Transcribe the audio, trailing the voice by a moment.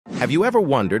Have you ever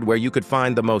wondered where you could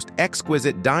find the most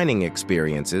exquisite dining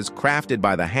experiences crafted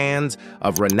by the hands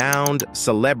of renowned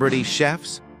celebrity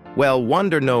chefs? Well,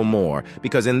 wonder no more,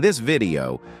 because in this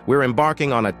video, we're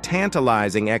embarking on a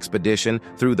tantalizing expedition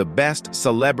through the best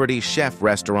celebrity chef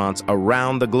restaurants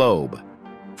around the globe.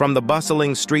 From the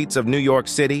bustling streets of New York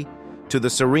City to the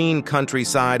serene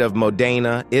countryside of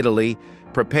Modena, Italy,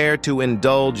 prepare to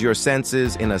indulge your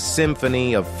senses in a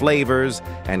symphony of flavors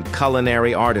and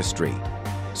culinary artistry.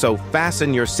 So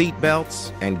fasten your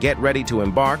seatbelts and get ready to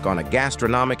embark on a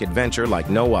gastronomic adventure like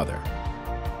no other.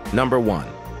 Number 1.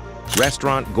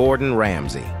 Restaurant Gordon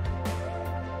Ramsay.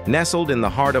 Nestled in the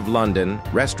heart of London,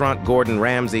 Restaurant Gordon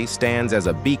Ramsay stands as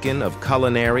a beacon of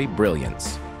culinary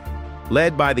brilliance.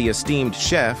 Led by the esteemed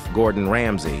chef Gordon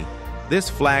Ramsay, this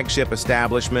flagship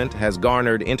establishment has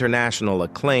garnered international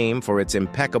acclaim for its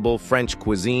impeccable French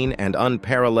cuisine and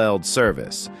unparalleled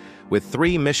service. With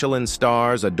 3 Michelin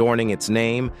stars adorning its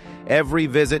name, every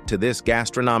visit to this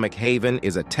gastronomic haven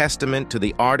is a testament to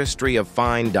the artistry of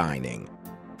fine dining.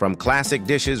 From classic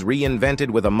dishes reinvented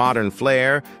with a modern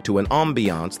flair to an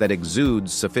ambiance that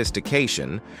exudes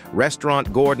sophistication,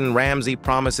 Restaurant Gordon Ramsay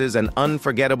promises an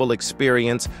unforgettable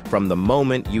experience from the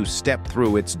moment you step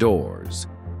through its doors.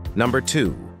 Number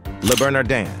 2. Le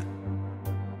Bernardin.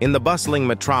 In the bustling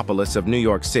metropolis of New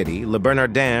York City, Le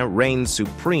Bernardin reigns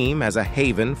supreme as a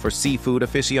haven for seafood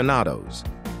aficionados.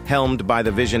 Helmed by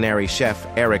the visionary chef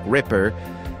Eric Ripper,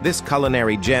 this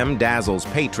culinary gem dazzles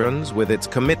patrons with its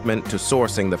commitment to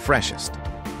sourcing the freshest,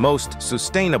 most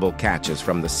sustainable catches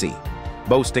from the sea.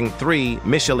 Boasting 3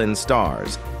 Michelin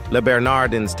stars, Le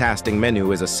Bernardin's tasting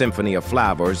menu is a symphony of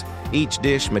flavors, each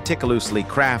dish meticulously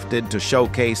crafted to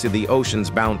showcase the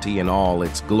ocean's bounty in all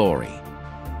its glory.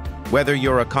 Whether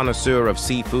you're a connoisseur of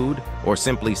seafood or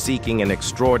simply seeking an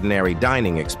extraordinary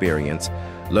dining experience,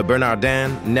 Le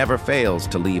Bernardin never fails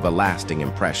to leave a lasting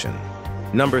impression.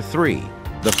 Number 3.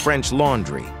 The French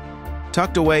Laundry.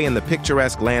 Tucked away in the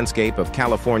picturesque landscape of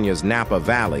California's Napa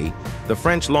Valley, the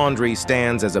French Laundry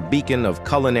stands as a beacon of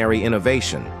culinary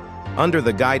innovation. Under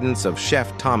the guidance of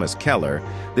Chef Thomas Keller,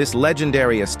 this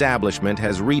legendary establishment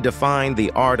has redefined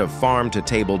the art of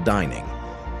farm-to-table dining.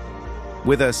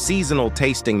 With a seasonal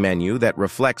tasting menu that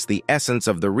reflects the essence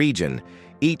of the region,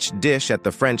 each dish at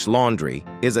the French Laundry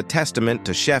is a testament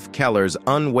to Chef Keller's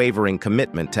unwavering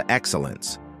commitment to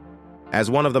excellence.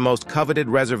 As one of the most coveted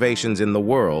reservations in the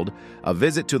world, a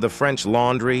visit to the French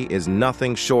Laundry is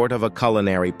nothing short of a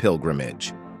culinary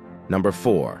pilgrimage. Number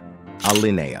 4.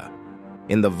 Alinea.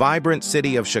 In the vibrant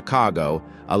city of Chicago,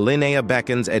 Alinea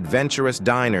beckons adventurous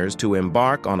diners to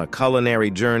embark on a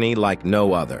culinary journey like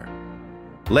no other.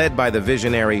 Led by the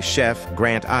visionary chef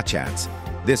Grant Achatz,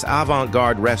 this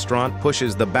avant-garde restaurant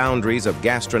pushes the boundaries of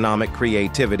gastronomic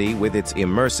creativity with its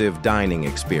immersive dining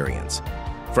experience.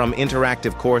 From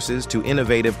interactive courses to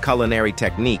innovative culinary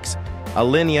techniques,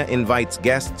 Alinea invites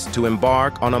guests to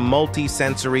embark on a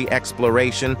multi-sensory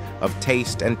exploration of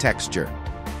taste and texture.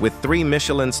 With 3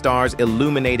 Michelin stars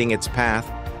illuminating its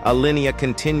path, Alinea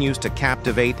continues to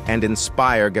captivate and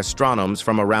inspire gastronomes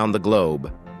from around the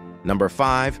globe. Number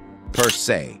 5. Per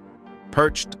Se.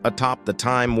 Perched atop the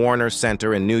Time Warner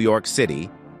Center in New York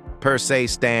City, Per Se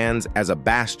stands as a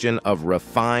bastion of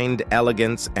refined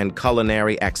elegance and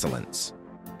culinary excellence.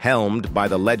 Helmed by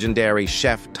the legendary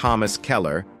chef Thomas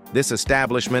Keller, this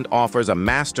establishment offers a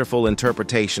masterful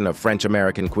interpretation of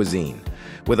French-American cuisine.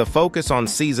 With a focus on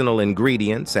seasonal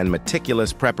ingredients and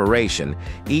meticulous preparation,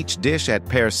 each dish at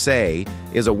Per Se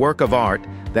is a work of art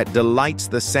that delights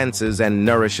the senses and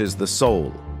nourishes the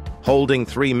soul. Holding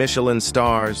 3 Michelin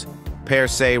stars, Per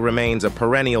Se remains a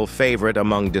perennial favorite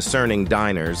among discerning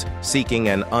diners seeking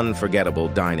an unforgettable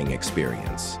dining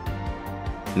experience.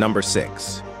 Number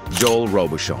 6. Joel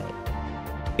Robuchon.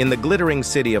 In the glittering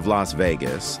city of Las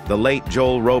Vegas, the late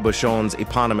Joel Robuchon's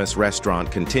eponymous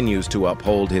restaurant continues to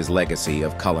uphold his legacy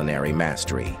of culinary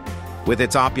mastery. With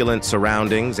its opulent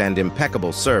surroundings and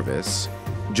impeccable service,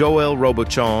 Joel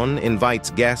Robuchon invites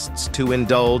guests to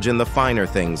indulge in the finer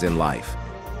things in life.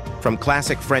 From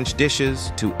classic French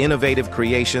dishes to innovative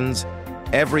creations,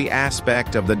 every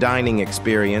aspect of the dining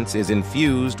experience is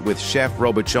infused with Chef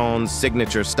Robuchon's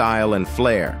signature style and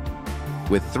flair.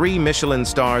 With 3 Michelin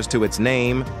stars to its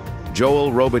name,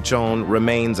 Joel Robuchon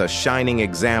remains a shining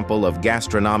example of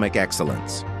gastronomic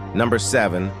excellence. Number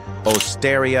 7.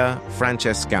 Osteria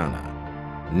Francescana.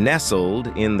 Nestled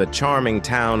in the charming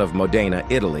town of Modena,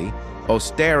 Italy,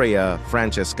 Osteria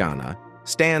Francescana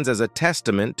stands as a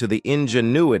testament to the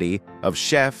ingenuity of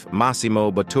Chef Massimo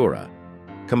Bottura.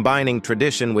 Combining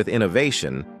tradition with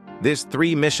innovation, this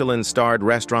 3 Michelin-starred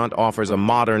restaurant offers a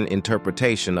modern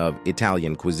interpretation of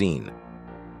Italian cuisine.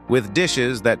 with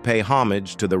dishes that pay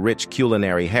homage to the rich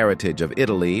culinary heritage of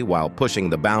Italy while pushing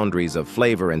the boundaries of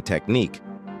flavor and technique.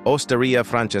 Osteria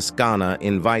Francescana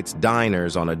invites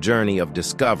diners on a journey of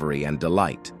discovery and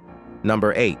delight.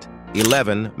 Number 8.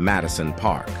 11 Madison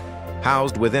Park.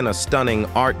 Housed within a stunning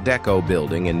Art Deco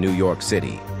building in New York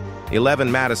City,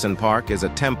 11 Madison Park is a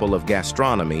temple of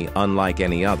gastronomy unlike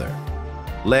any other.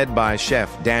 Led by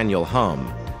chef Daniel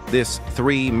Hum, this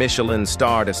 3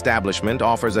 Michelin-starred establishment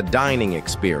offers a dining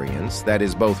experience that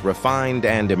is both refined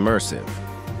and immersive.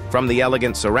 From the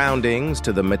elegant surroundings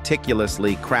to the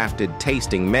meticulously crafted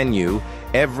tasting menu,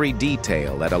 every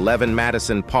detail at 11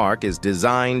 Madison Park is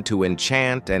designed to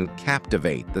enchant and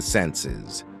captivate the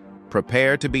senses.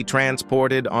 Prepare to be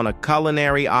transported on a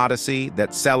culinary odyssey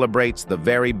that celebrates the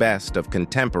very best of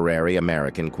contemporary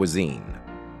American cuisine.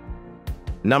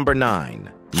 Number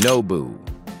 9. Nobu.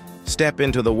 Step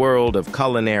into the world of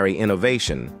culinary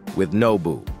innovation with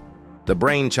Nobu, the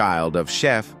brainchild of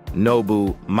chef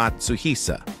Nobu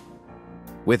Matsuhisa.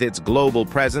 With its global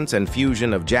presence and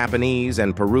fusion of Japanese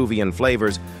and Peruvian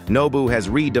flavors, Nobu has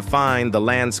redefined the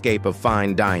landscape of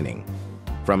fine dining.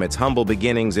 From its humble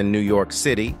beginnings in New York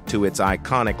City to its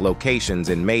iconic locations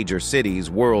in major cities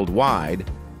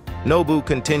worldwide, Nobu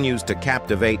continues to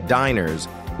captivate diners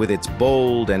with its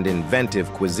bold and inventive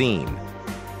cuisine.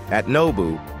 At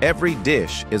Nobu, every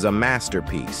dish is a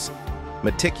masterpiece,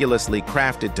 meticulously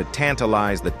crafted to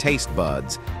tantalize the taste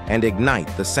buds and ignite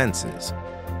the senses.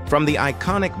 From the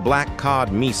iconic black cod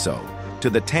miso to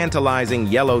the tantalizing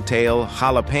yellowtail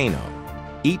jalapeno,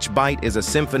 each bite is a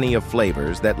symphony of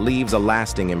flavors that leaves a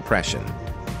lasting impression.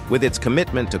 With its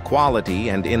commitment to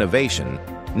quality and innovation,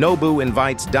 Nobu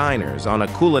invites diners on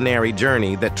a culinary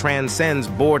journey that transcends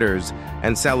borders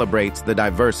and celebrates the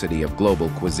diversity of global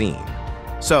cuisine.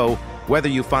 So, whether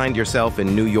you find yourself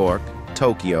in New York,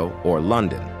 Tokyo, or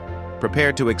London,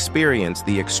 prepare to experience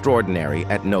the extraordinary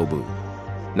at Nobu.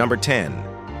 Number 10.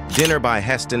 Dinner by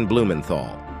Heston Blumenthal.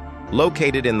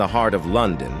 Located in the heart of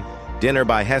London, Dinner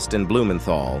by Heston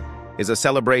Blumenthal is a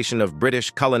celebration of British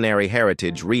culinary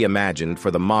heritage reimagined for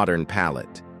the modern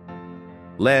palate.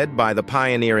 Led by the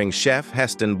pioneering chef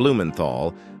Heston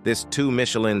Blumenthal, this 2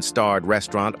 Michelin-starred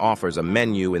restaurant offers a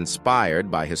menu inspired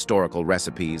by historical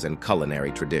recipes and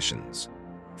culinary traditions.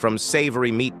 From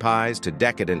savory meat pies to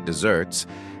decadent desserts,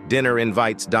 Dinner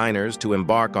invites diners to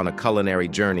embark on a culinary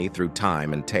journey through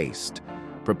time and taste.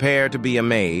 Prepare to be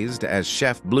amazed as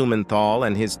Chef Blumenthal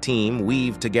and his team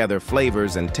weave together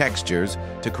flavors and textures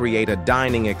to create a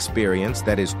dining experience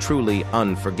that is truly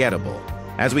unforgettable.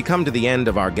 As we come to the end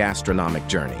of our gastronomic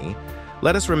journey,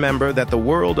 let us remember that the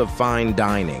world of fine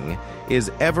dining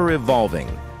is ever-evolving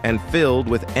and filled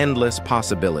with endless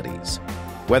possibilities.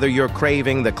 Whether you're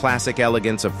craving the classic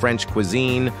elegance of French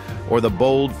cuisine or the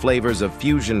bold flavors of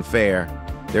fusion fare,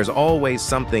 there's always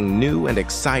something new and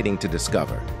exciting to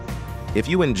discover. If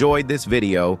you enjoyed this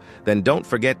video, then don't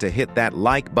forget to hit that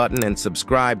like button and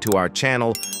subscribe to our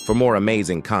channel for more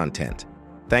amazing content.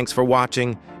 Thanks for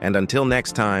watching, and until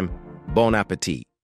next time, bon appétit.